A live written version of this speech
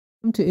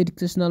Welcome to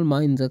Educational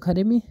Minds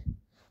Academy.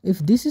 If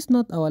this is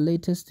not our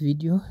latest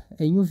video,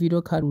 a new video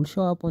card will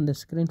show up on the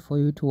screen for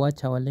you to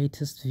watch our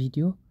latest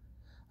video.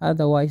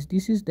 Otherwise,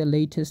 this is the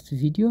latest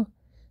video.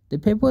 The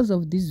purpose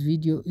of this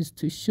video is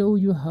to show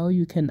you how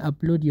you can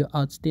upload your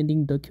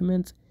outstanding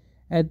documents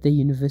at the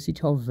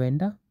University of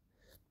Venda.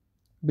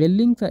 The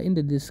links are in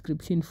the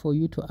description for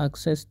you to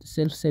access the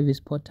self-service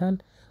portal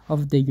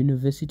of the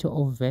University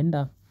of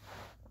Venda.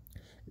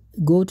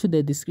 Go to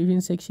the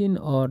description section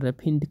or the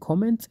pinned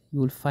comment,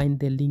 you will find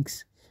the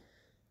links.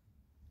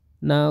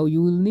 Now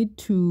you will need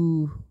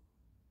to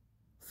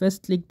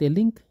first click the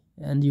link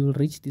and you will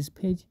reach this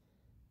page.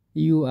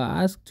 You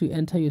are asked to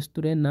enter your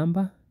student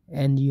number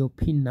and your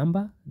PIN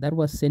number that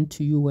was sent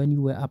to you when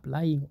you were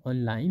applying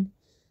online.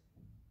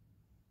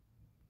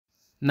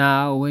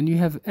 Now when you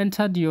have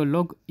entered your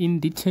login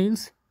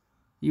details,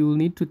 you will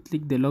need to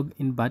click the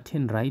login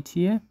button right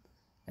here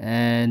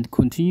and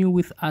continue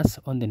with us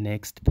on the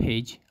next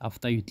page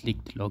after you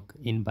clicked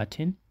login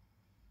button.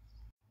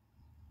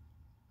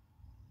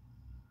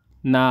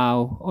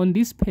 Now on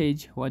this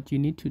page, what you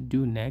need to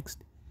do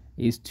next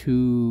is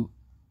to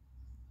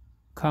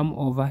come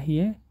over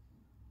here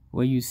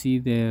where you see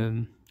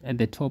the at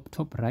the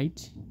top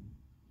right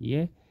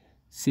here,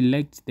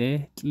 select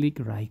there, click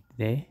right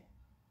there.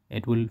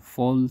 It will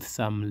fold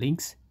some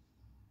links,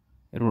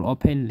 it will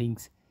open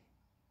links,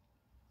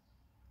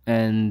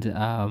 and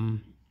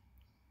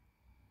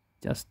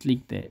just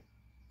click there.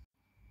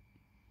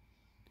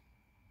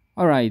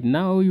 All right,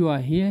 now you are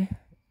here.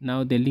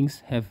 Now the links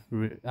have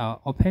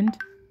opened.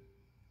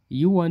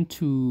 You want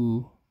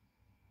to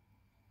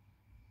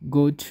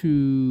go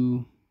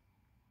to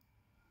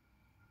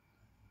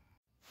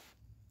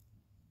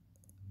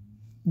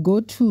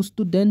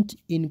student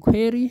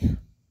inquiry,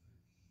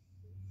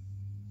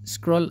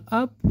 scroll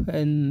up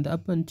and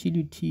up until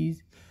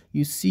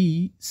you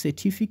see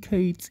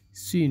certificates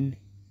soon.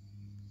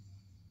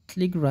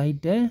 Click right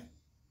there,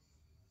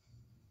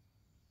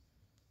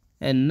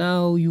 and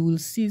now you will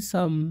see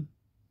some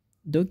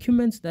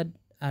documents that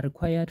are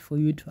required for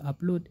you to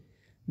upload.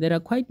 There are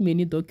quite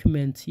many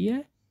documents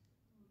here,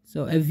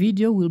 so a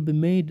video will be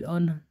made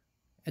on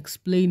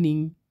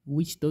explaining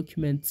which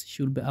documents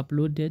should be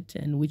uploaded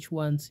and which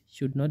ones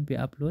should not be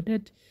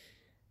uploaded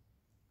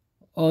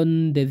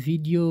on the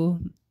video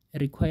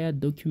required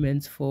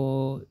documents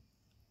for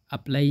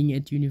applying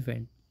at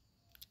Univen.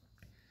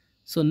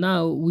 So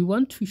now we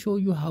want to show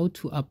you how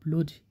to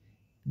upload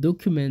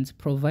documents,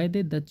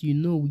 provided that you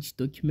know which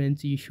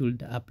documents you should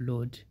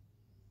upload.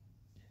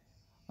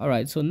 All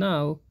right, so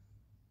now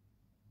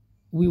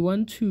we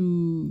want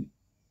to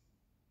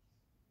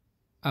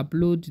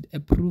upload a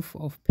proof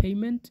of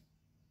payment,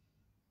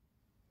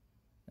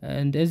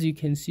 and as you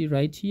can see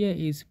right here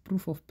is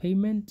proof of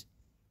payment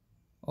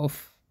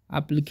of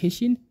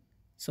application.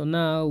 So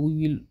now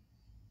we will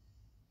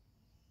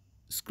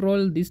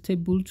scroll this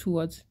table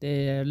towards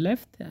the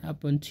left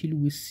up until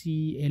we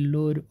see a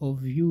load of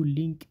view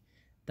link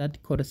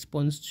that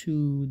corresponds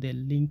to the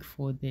link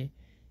for the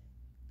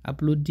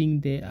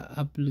uploading the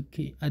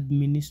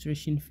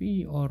administration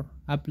fee or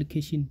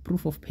application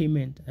proof of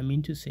payment, I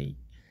mean to say.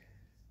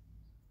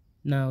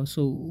 Now,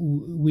 so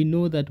we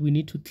know that we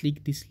need to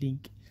click this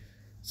link.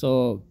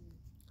 So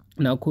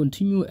now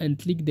continue and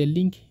click the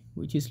link,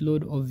 which is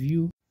load of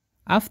view.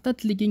 After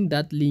clicking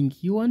that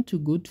link, you want to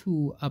go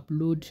to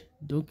upload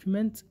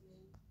documents.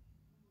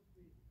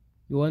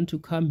 You want to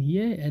come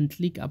here and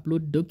click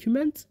upload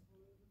documents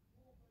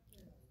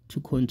to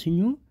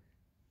continue.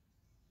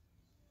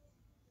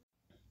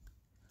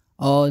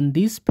 On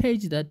this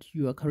page that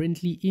you are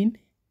currently in,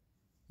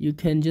 you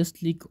can just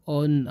click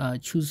on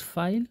choose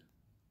file.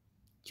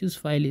 Choose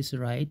file is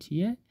right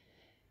here,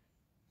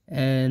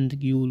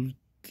 and you will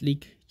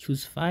click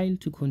choose file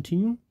to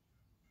continue.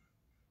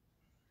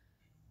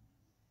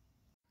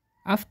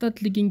 After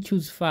clicking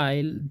choose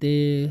file,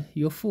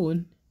 your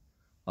phone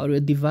or your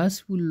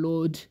device will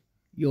load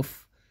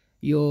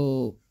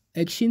your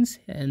actions,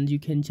 and you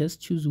can just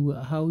choose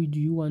how do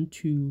you want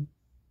to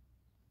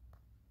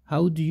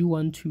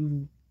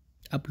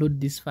upload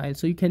this file.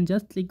 So you can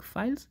just click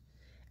files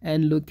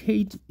and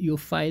locate your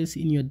files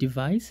in your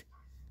device.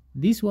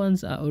 These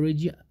ones are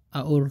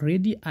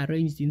already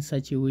arranged in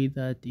such a way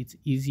that it's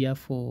easier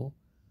for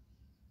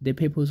the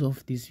purpose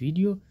of this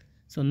video.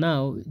 So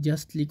now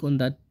just click on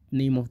that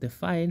name of the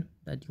file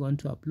that you want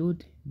to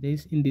upload.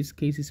 This in this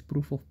case is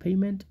proof of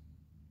payment.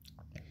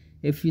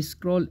 If you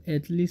scroll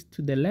at least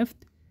to the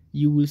left,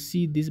 you will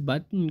see this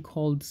button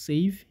called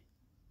save.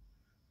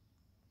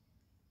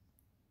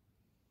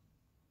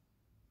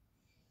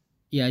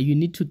 Yeah, you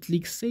need to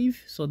click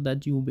save so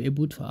that you will be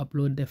able to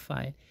upload the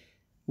file.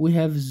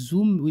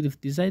 We've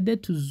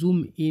decided to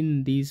zoom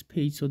in this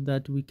page so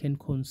that we can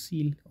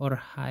conceal or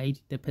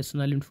hide the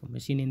personal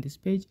information in this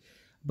page,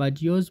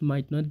 but yours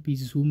might not be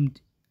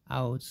zoomed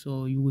out,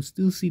 so you will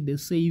still see the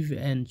save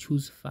and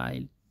choose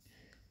file.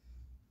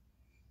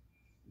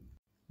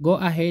 Go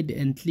ahead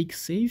and click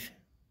save.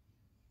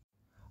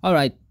 All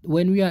right,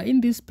 when we are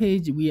in this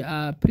page, we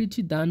are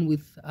pretty done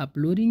with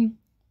uploading.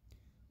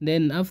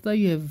 Then after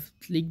you have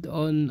clicked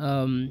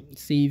on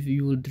save,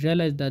 you will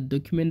realize that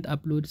document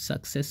upload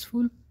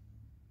successful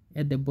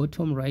at the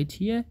bottom right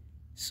here.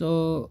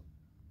 So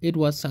it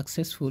was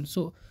successful.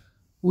 So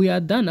we are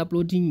done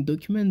uploading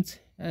documents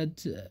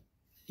at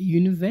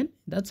Univen.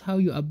 That's how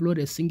you upload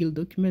a single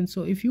document.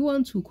 So if you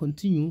want to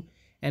continue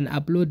and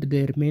upload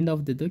the remainder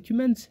of the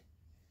documents,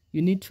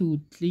 you need to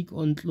click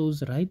on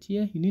close right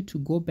here. You need to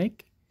go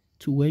back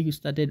to where you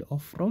started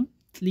off from.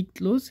 Click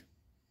close.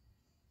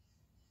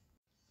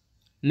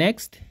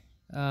 Next,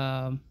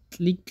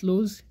 click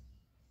close.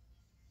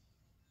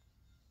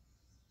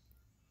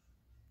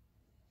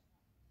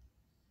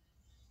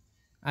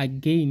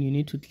 Again, you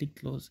need to click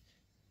close.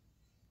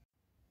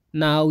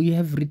 Now you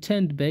have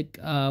returned back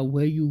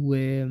where you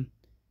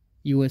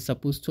were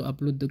supposed to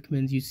upload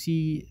documents. You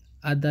see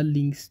other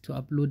links to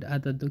upload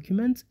other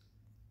documents.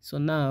 So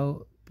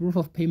now proof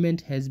of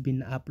payment has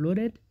been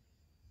uploaded.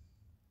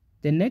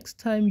 The next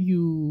time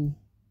you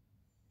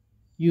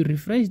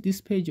refresh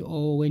this page,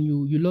 or when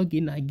you log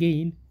in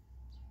again,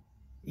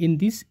 in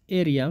this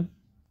area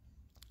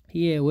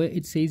here where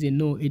it says a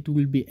no, it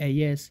will be a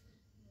yes,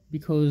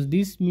 because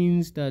this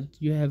means that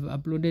you have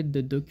uploaded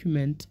the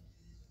document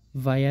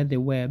via the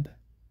web.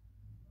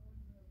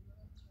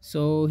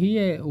 So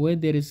here where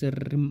there is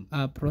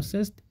a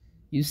processed,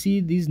 you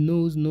see these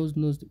no's,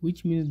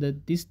 which means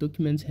that these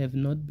documents have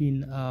not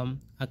been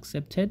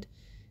accepted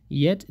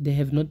yet. They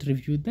have not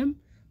reviewed them.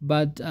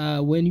 But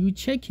when you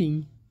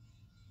checking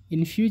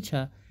in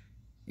future,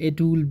 it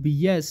will be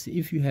yes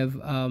if you have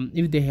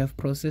if they have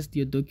processed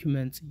your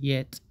documents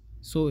yet.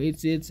 So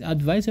it's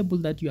advisable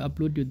that you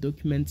upload your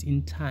documents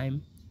in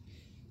time,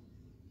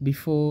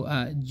 before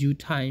due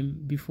time,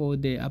 before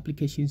the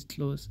applications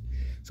close.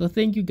 So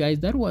thank you guys,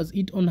 that was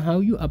it on how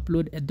you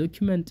upload a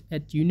document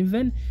at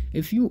Univen.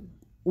 If you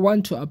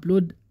want to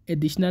upload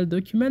additional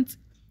documents,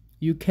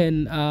 you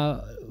can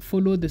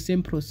follow the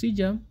same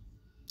procedure.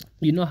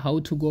 You know how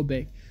to go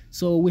back.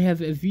 So we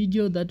have a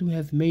video that we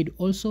have made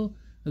also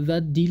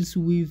that deals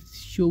with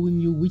showing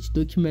you which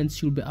documents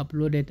should be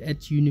uploaded at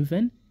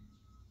Univen.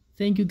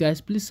 Thank you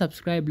guys. Please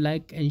subscribe,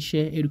 like and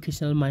share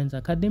Educational Minds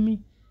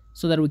Academy,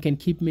 so that we can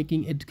keep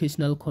making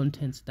educational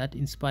contents that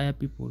inspire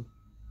people.